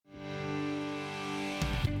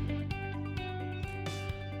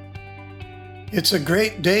It's a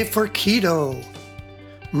great day for keto.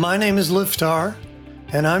 My name is Liftar,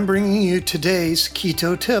 and I'm bringing you today's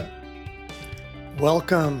keto tip.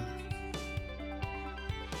 Welcome.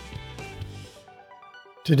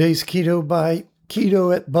 Today's keto bite,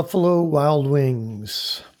 keto at Buffalo Wild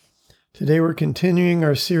Wings. Today we're continuing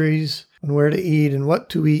our series on where to eat and what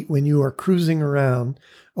to eat when you are cruising around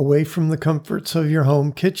away from the comforts of your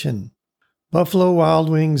home kitchen. Buffalo Wild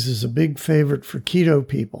Wings is a big favorite for keto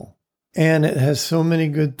people, and it has so many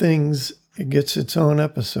good things it gets its own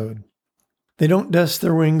episode. They don't dust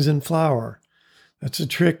their wings in flour. That's a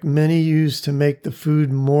trick many use to make the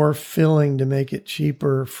food more filling to make it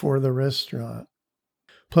cheaper for the restaurant.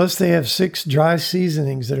 Plus, they have 6 dry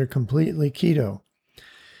seasonings that are completely keto.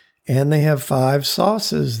 And they have 5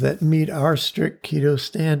 sauces that meet our strict keto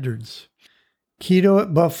standards. Keto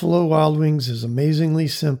at Buffalo Wild Wings is amazingly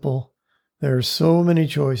simple. There are so many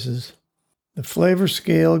choices. The flavor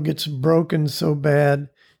scale gets broken so bad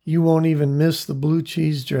you won't even miss the blue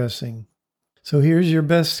cheese dressing. So here's your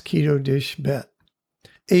best keto dish bet.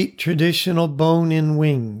 8 traditional bone-in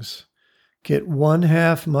wings. Get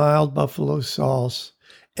 1/2 mild buffalo sauce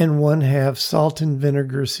and 1/2 salt and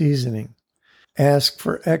vinegar seasoning. Ask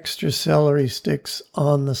for extra celery sticks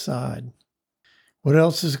on the side. What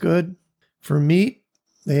else is good? For meat,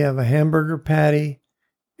 they have a hamburger patty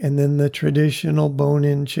and then the traditional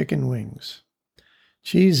bone-in chicken wings.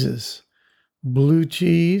 Cheeses, blue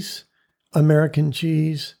cheese, American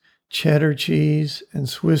cheese, cheddar cheese, and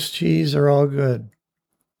Swiss cheese are all good.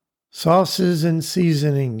 Sauces and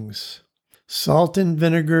seasonings. Salt and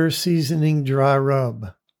vinegar seasoning dry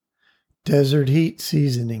rub. Desert heat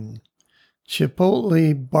seasoning.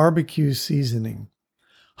 Chipotle barbecue seasoning.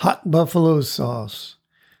 Hot buffalo sauce.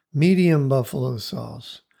 Medium buffalo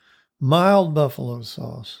sauce. Mild buffalo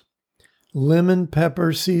sauce. Lemon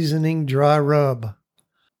pepper seasoning dry rub.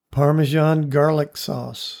 Parmesan garlic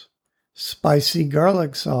sauce. Spicy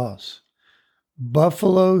garlic sauce.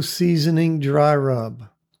 Buffalo seasoning dry rub.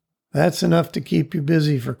 That's enough to keep you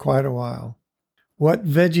busy for quite a while. What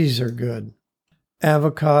veggies are good?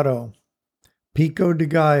 Avocado, pico de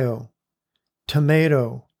gallo,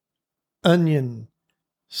 tomato, onion,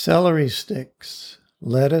 celery sticks,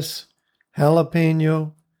 lettuce,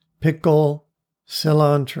 jalapeno, pickle,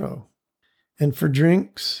 cilantro. And for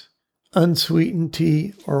drinks, unsweetened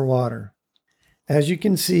tea or water. As you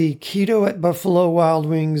can see, keto at Buffalo Wild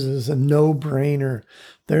Wings is a no-brainer.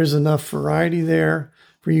 There's enough variety there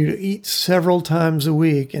for you to eat several times a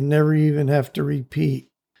week and never even have to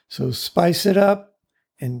repeat. So spice it up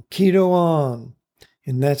and keto on.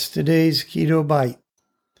 And that's today's Keto Bite.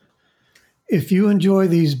 If you enjoy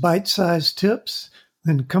these bite-sized tips,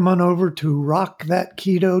 then come on over to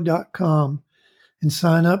rockthatketo.com and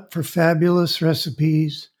sign up for fabulous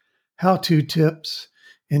recipes, how-to tips,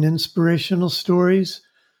 and inspirational stories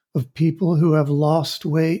of people who have lost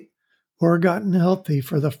weight or gotten healthy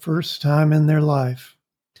for the first time in their life.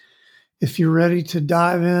 If you're ready to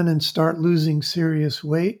dive in and start losing serious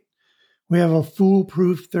weight, we have a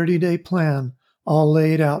foolproof 30-day plan all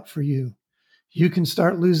laid out for you. You can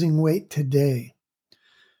start losing weight today.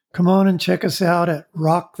 Come on and check us out at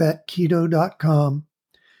rockthatketo.com,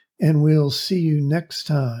 and we'll see you next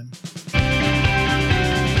time.